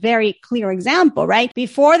 it's a very clear example, right?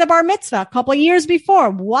 Before the bar mitzvah, a couple of years before,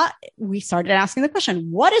 we started asking the question,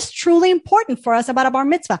 what is truly important for us about a bar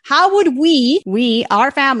mitzvah? How would we, our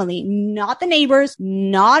family, not the neighbors,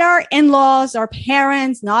 not our in-laws, our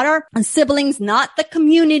parents, not our siblings, not the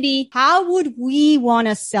community, how would we want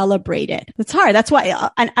to celebrate it? It's hard. That's why,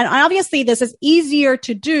 and obviously this is easier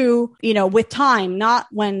to do, with time, not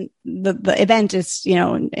when the event is,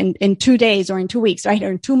 in 2 days or in 2 weeks, right?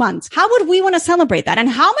 Or in 2 months. How would we want to celebrate that? And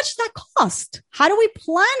how much does that cost? How do we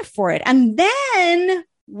plan for it? And then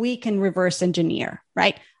we can reverse engineer,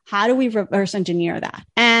 right? How do we reverse engineer that?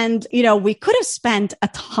 And, we could have spent a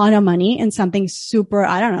ton of money in something super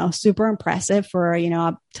impressive for,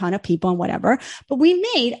 a ton of people and whatever, but we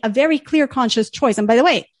made a very clear, conscious choice. And by the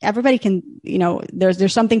way, everybody can,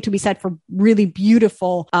 there's something to be said for really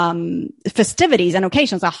beautiful, festivities and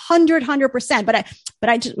occasions, 100%. But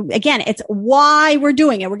I just, again, it's why we're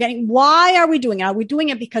doing it. Why are we doing it? Are we doing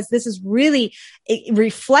it because this is really, it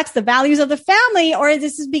reflects the values of the family, or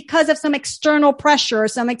this is because of some external pressure,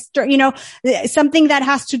 something that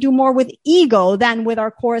has to do more with ego than with our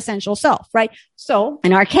core essential self, right? So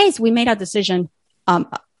in our case, we made a decision,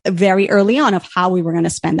 very early on of how we were going to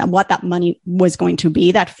spend that, what that money was going to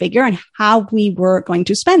be, that figure, and how we were going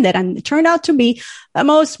to spend it. And it turned out to be the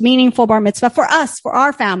most meaningful bar mitzvah for us, for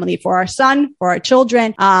our family, for our son, for our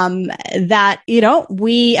children, that,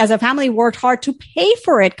 we as a family worked hard to pay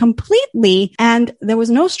for it completely. And there was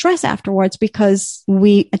no stress afterwards because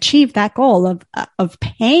we achieved that goal of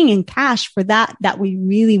paying in cash for that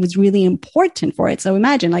was really important for it. So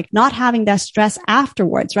imagine not having that stress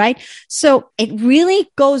afterwards, right? So it really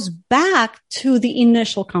goes back to the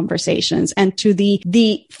initial conversations and to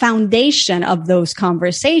the foundation of those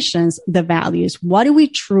conversations, the values. What do we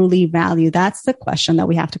truly value? That's the question that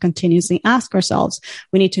we have to continuously ask ourselves.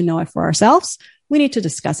 We need to know it for ourselves. We need to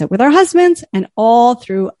discuss it with our husbands and all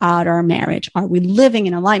throughout our marriage. Are we living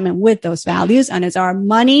in alignment with those values? And is our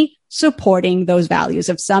money supporting those values?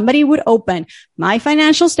 If somebody would open my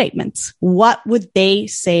financial statements, what would they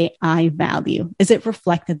say I value? Is it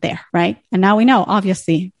reflected there, right? And now we know,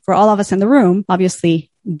 obviously, for all of us in the room,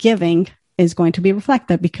 obviously giving is going to be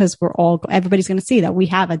reflected because everybody's going to see that we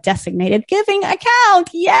have a designated giving account.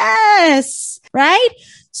 Yes, right?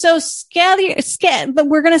 So but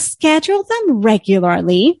we're going to schedule them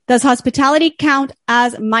regularly. Does hospitality count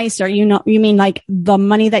as Meiser? You mean like the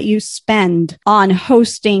money that you spend on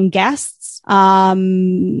hosting guests?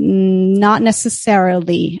 Not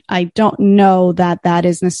necessarily. I don't know that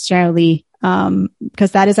is necessarily,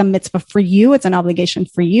 because that is a mitzvah for you. It's an obligation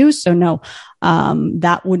for you. So no,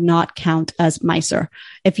 that would not count as Meiser.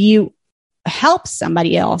 If you help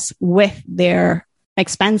somebody else with their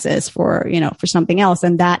expenses for something else,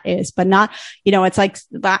 and that is, but not, it's like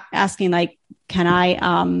asking, can I,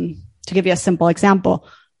 to give you a simple example,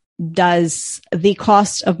 does the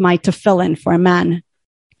cost of my tefillin for a man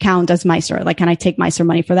count as Meiser? Can I take Meiser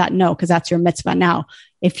money for that? No, because that's your mitzvah. Now,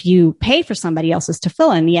 if you pay for somebody else's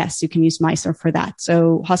tefillin, yes, you can use Meiser for that.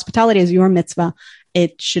 So hospitality is your mitzvah.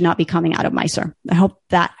 It should not be coming out of Meiser. I hope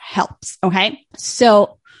that helps. Okay.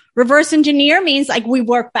 So reverse engineer means we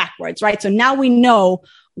work backwards, right? So now we know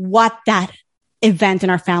what that event in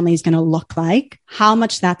our family is going to look like, how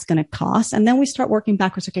much that's going to cost. And then we start working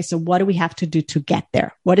backwards. Okay. So what do we have to do to get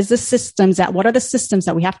there? What are the systems that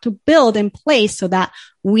we have to build in place so that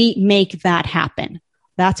we make that happen?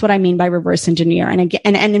 That's what I mean by reverse engineer. And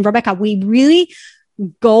again, and Rebecca, we really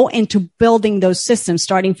go into building those systems,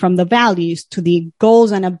 starting from the values to the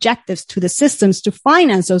goals and objectives to the systems to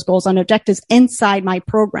finance those goals and objectives inside my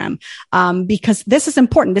program. Because this is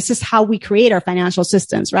important. This is how we create our financial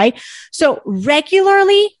systems, right? So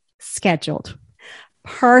regularly scheduled,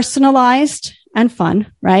 personalized, and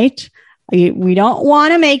fun, right? We don't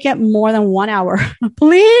want to make it more than 1 hour.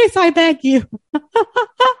 Please, I beg you.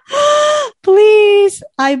 Please,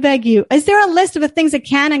 I beg you. Is there a list of the things that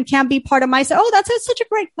can and can't be part of my? Oh, that's such a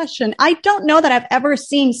great question. I don't know that I've ever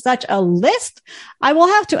seen such a list. I will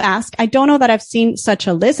have to ask. I don't know that I've seen such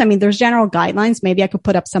a list. I mean, there's general guidelines. Maybe I could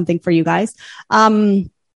put up something for you guys.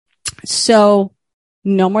 So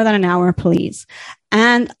no more than an hour, please.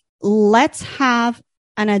 And let's have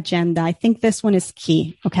an agenda. I think this one is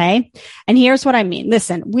key. Okay. And here's what I mean.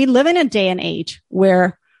 Listen, we live in a day and age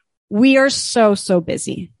where we are so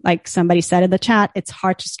busy. Like somebody said in the chat, it's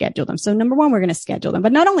hard to schedule them. So number one, we're going to schedule them.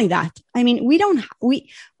 But not only that, I mean, we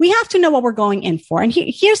have to know what we're going in for. And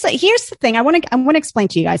here's the thing. I want to explain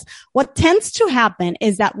to you guys. What tends to happen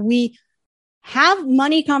is that we have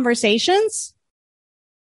money conversations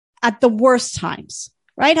at the worst times.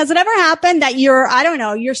 Right? Has it ever happened that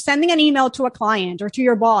you're sending an email to a client or to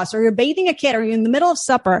your boss, or you're bathing a kid, or you're in the middle of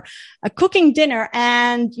supper, cooking dinner,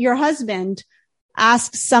 and your husband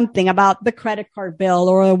asks something about the credit card bill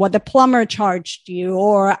or what the plumber charged you,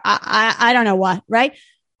 or I don't know what, right?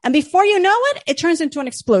 And before you know it, it turns into an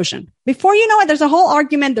explosion. Before you know it, there's a whole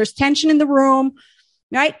argument. There's tension in the room,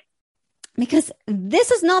 right? Because this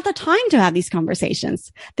is not the time to have these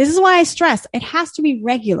conversations. This is why I stress it has to be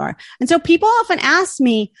regular. And so people often ask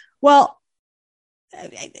me, well,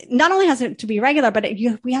 not only has it to be regular, but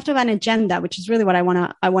we have to have an agenda, which is really what I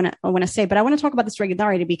want to say. But I want to talk about this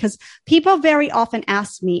regularity because people very often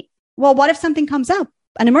ask me, well, what if something comes up,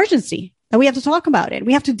 an emergency, that we have to talk about it?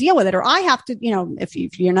 We have to deal with it. Or I have to,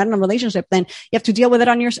 if you're not in a relationship, then you have to deal with it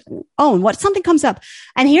on your own. What something comes up.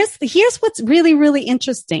 And here's what's really, really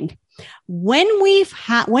interesting. When we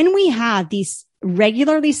have these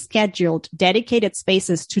regularly scheduled, dedicated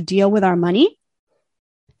spaces to deal with our money,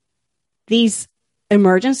 these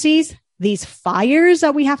emergencies, these fires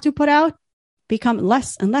that we have to put out become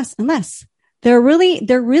less and less and less. There really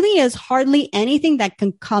is hardly anything that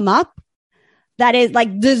can come up that is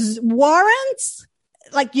like this warrants,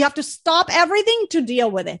 like you have to stop everything to deal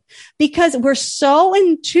with it, because we're so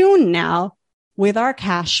in tune now with our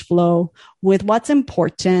cash flow, with what's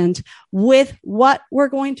important, with what we're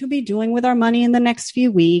going to be doing with our money in the next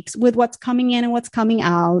few weeks, with what's coming in and what's coming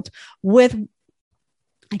out, with,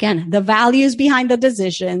 again, the values behind the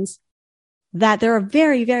decisions, that there are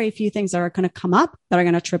very, very few things that are going to come up that are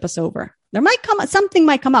going to trip us over. Something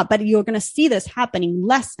might come up, but you're going to see this happening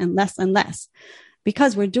less and less and less,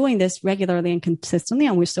 because we're doing this regularly and consistently.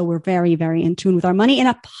 And we're very, very in tune with our money in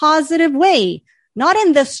a positive way. Not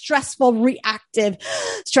in the stressful, reactive,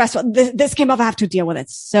 this came up, I have to deal with it.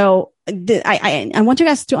 So I want you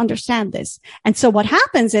guys to understand this. And so what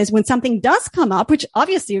happens is when something does come up, which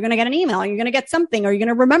obviously you're going to get an email, or you're going to get something, or you're going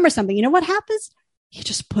to remember something, you know what happens? You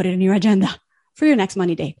just put it in your agenda for your next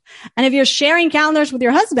money date. And if you're sharing calendars with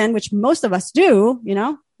your husband, which most of us do,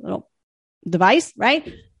 little device,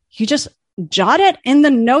 right? You just jot it in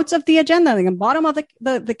the notes of the agenda, like the bottom of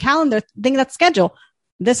the calendar thing, that's schedule.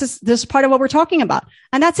 This is part of what we're talking about.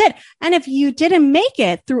 And that's it. And if you didn't make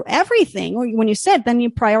it through everything, or when you said, then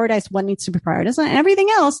you prioritize what needs to be prioritized, and everything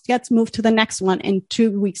else gets moved to the next one in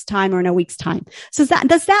 2 weeks' time or in a week's time. So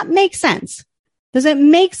does that make sense? Does it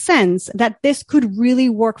make sense that this could really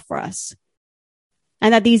work for us?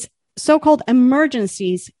 And that these so-called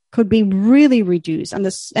emergencies could be really reduced, and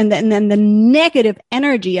then the negative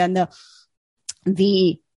energy and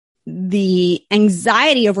the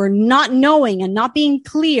anxiety over not knowing and not being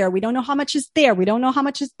clear. We don't know how much is there. We don't know how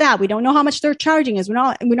much is that. We don't know how much they're charging us. We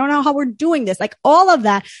don't know how we're doing this. Like, all of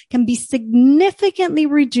that can be significantly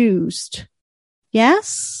reduced.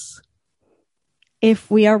 Yes.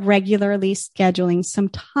 If we are regularly scheduling some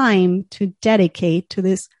time to dedicate to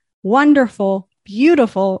this wonderful,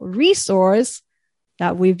 beautiful resource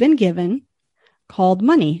that we've been given called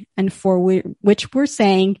money, and for which we're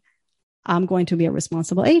saying, I'm going to be a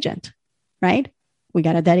responsible agent, right? We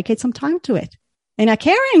got to dedicate some time to it in a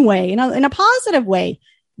caring way, in a positive way.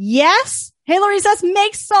 Yes. Hey, Lori says,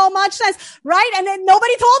 makes so much sense, right? And then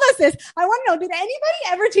nobody told us this. I want to know, did anybody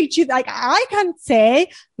ever teach you? Like, I can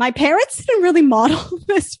say my parents didn't really model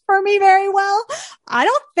this for me very well. I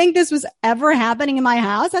don't think this was ever happening in my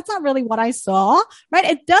house. That's not really what I saw, right?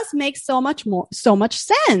 It does make so much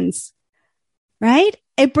sense, right?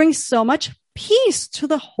 It brings so much peace to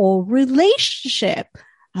the whole relationship.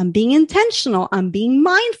 I'm being intentional. I'm being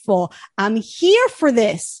mindful. I'm here for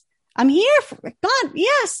this. I'm here for God.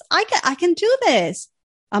 Yes, I can do this.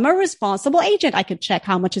 I'm a responsible agent. I could check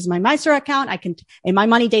how much is my Meister account. In my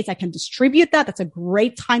money dates, I can distribute that. That's a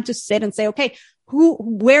great time to sit and say, okay,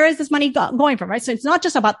 where is this money going from? Right. So it's not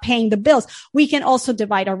just about paying the bills. We can also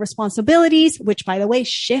divide our responsibilities, which by the way,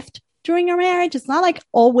 shift during our marriage. It's not like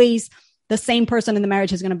always the same person in the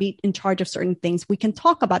marriage is going to be in charge of certain things. We can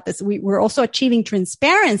talk about this. We're also achieving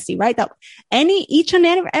transparency, right? That each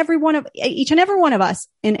and every one of us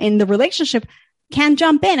in the relationship can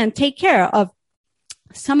jump in and take care of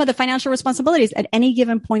some of the financial responsibilities at any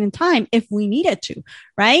given point in time if we needed to,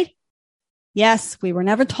 right? Yes, we were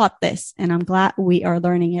never taught this, and I'm glad we are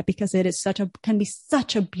learning it because it is can be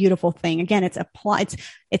such a beautiful thing. Again, it's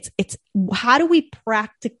how do we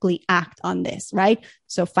practically act on this, right?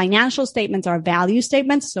 So financial statements are value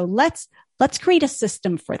statements. So let's create a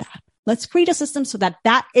system for that. Let's create a system so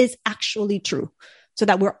that is actually true, so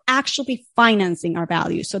that we're actually financing our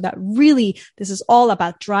values, so that really this is all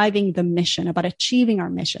about driving the mission, about achieving our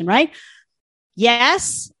mission, right?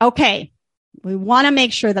 Yes. Okay. We want to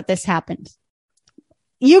make sure that this happens.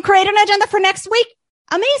 You create an agenda for next week.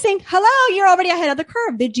 Amazing. Hello. You're already ahead of the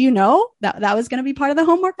curve. Did you know that was going to be part of the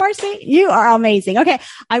homework, Marcy? You are amazing. Okay.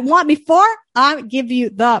 Before I give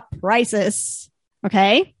you the prices.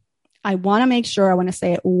 Okay. I want to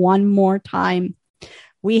say it one more time.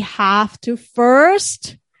 We want to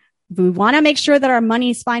make sure that our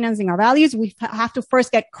money is financing our values. We have to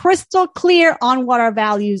first get crystal clear on what our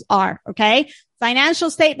values are. Okay.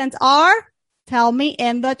 Financial statements are, tell me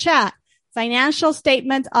in the chat. Financial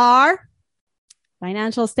statements are,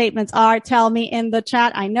 tell me in the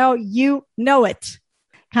chat. I know you know it.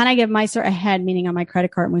 Can I give Meister ahead, meaning on my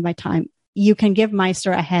credit card with my time? You can give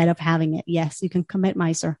Meister ahead of having it. Yes, you can commit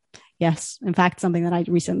Meister. Yes. In fact, something that I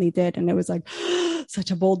recently did, and it was like such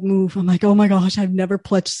a bold move. I'm like, oh my gosh, I've never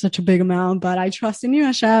pledged such a big amount, but I trust in you,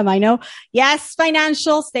 Hashem. I know. Yes.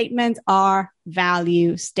 Financial statements are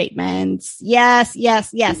value statements. Yes.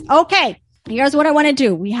 Okay. Here's what I want to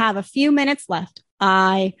do. We have a few minutes left.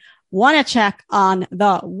 I want to check on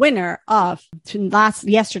the winner of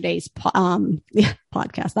yesterday's homework.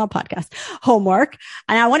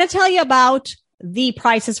 And I want to tell you about the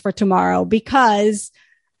prices for tomorrow, because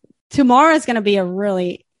tomorrow is going to be a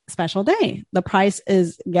really special day. The price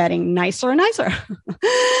is getting nicer and nicer.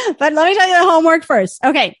 But let me tell you the homework first.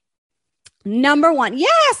 Okay. Number 1.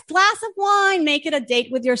 Yes, glass of wine. Make it a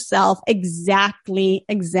date with yourself. Exactly.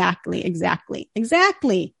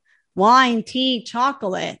 Wine, tea,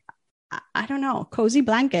 chocolate. I don't know. Cozy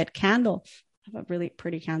blanket, candle. I have a really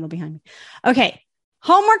pretty candle behind me. Okay.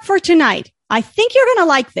 Homework for tonight. I think you're going to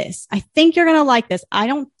like this. I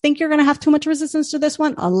don't think you're going to have too much resistance to this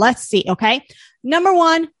one. Let's see. Okay. Number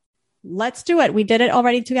 1, let's do it. We did it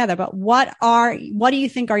already together, but what do you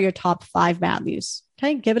think are your top 5 values?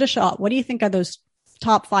 Okay. Give it a shot. What do you think are those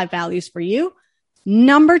top 5 values for you?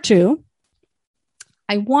 Number 2,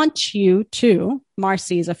 I want you to,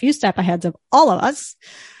 Marcy is a few steps ahead of all of us.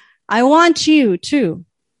 I want you to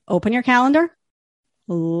open your calendar,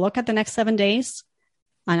 look at the next 7 days,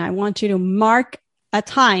 and I want you to mark a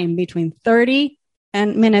time between 30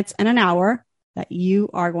 minutes and an hour that you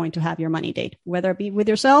are going to have your money date, whether it be with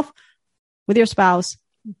yourself, with your spouse.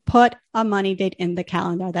 Put a money date in the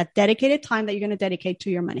calendar, that dedicated time that you're going to dedicate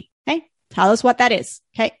to your money. Okay. Tell us what that is.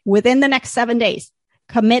 Okay. Within the next 7 days,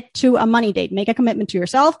 commit to a money date. Make a commitment to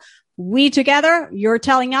yourself. We together, you're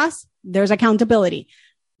telling us there's accountability.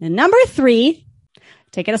 And number 3,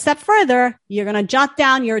 take it a step further. You're going to jot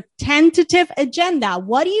down your tentative agenda.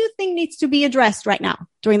 What do you think needs to be addressed right now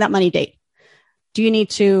during that money date? Do you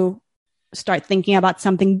need to start thinking about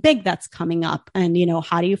something big that's coming up? And,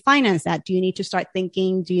 how do you finance that? Do you need to start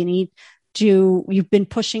thinking, you've been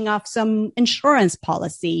pushing off some insurance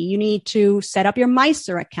policy. You need to set up your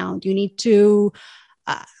Meister account. You need to,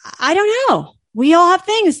 I don't know. We all have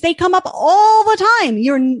things. They come up all the time.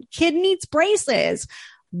 Your kid needs braces.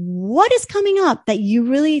 What is coming up that you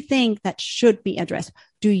really think that should be addressed?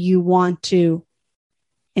 Do you want to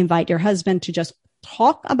invite your husband to just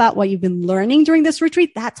talk about what you've been learning during this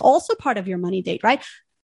retreat? That's also part of your money date, right?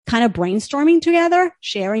 Kind of brainstorming together,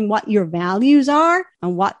 sharing what your values are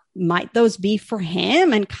and what might those be for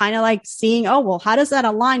him, and kind of like seeing, how does that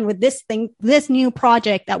align with this new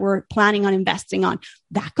project that we're planning on investing on?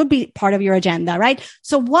 That could be part of your agenda, right?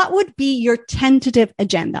 So what would be your tentative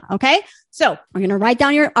agenda? Okay. So we're going to write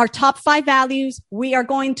down our top 5 values. We are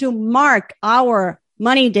going to mark our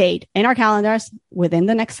money date in our calendars within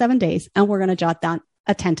the next 7 days. And we're going to jot down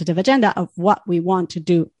a tentative agenda of what we want to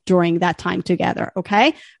do during that time together.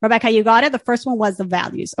 Okay. Rebecca, you got it. The first one was the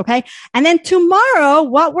values. Okay. And then tomorrow,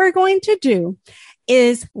 what we're going to do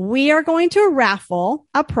is we are going to raffle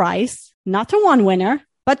a prize, not to one winner,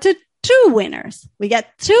 but to 2 winners. We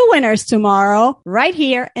get 2 winners tomorrow right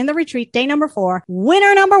here in the retreat, day number 4.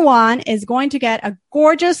 Winner number 1 is going to get a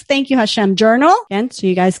gorgeous Thank You Hashem journal. And so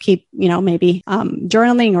you guys keep, maybe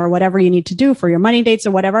journaling or whatever you need to do for your money dates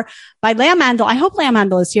or whatever by Leah Mandel. I hope Leah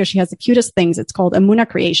Mandel is here. She has the cutest things. It's called Amuna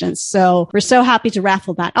Creations. So we're so happy to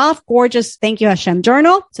raffle that off. Gorgeous Thank You Hashem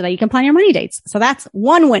journal so that you can plan your money dates. So that's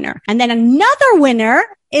 1 winner. And then another winner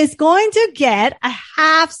is going to get a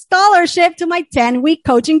half scholarship to my 10-week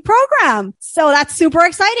coaching program. So that's super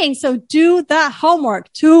exciting. So do the homework.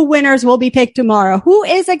 2 winners will be picked tomorrow. Who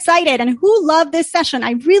is excited and who loved this session?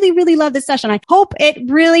 I really, really love this session. I hope it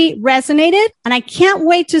really resonated and I can't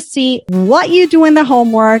wait to see what you do in the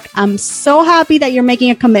homework. I'm so happy that you're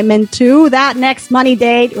making a commitment to that next money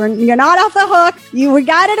date. You're not off the hook. We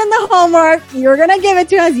got it in the homework. You're going to give it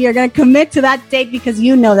to us. You're going to commit to that date because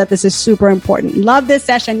you know that this is super important. Love this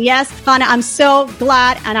session. Yes, Hannah, I'm so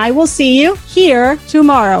glad. And I will see you here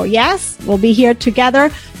tomorrow. Yes, we'll be here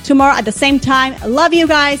together tomorrow at the same time. Love you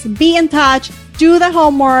guys. Be in touch. Do the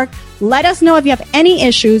homework. Let us know if you have any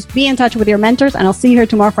issues. Be in touch with your mentors. And I'll see you here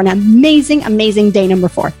tomorrow for an amazing, amazing day number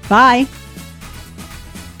 4. Bye.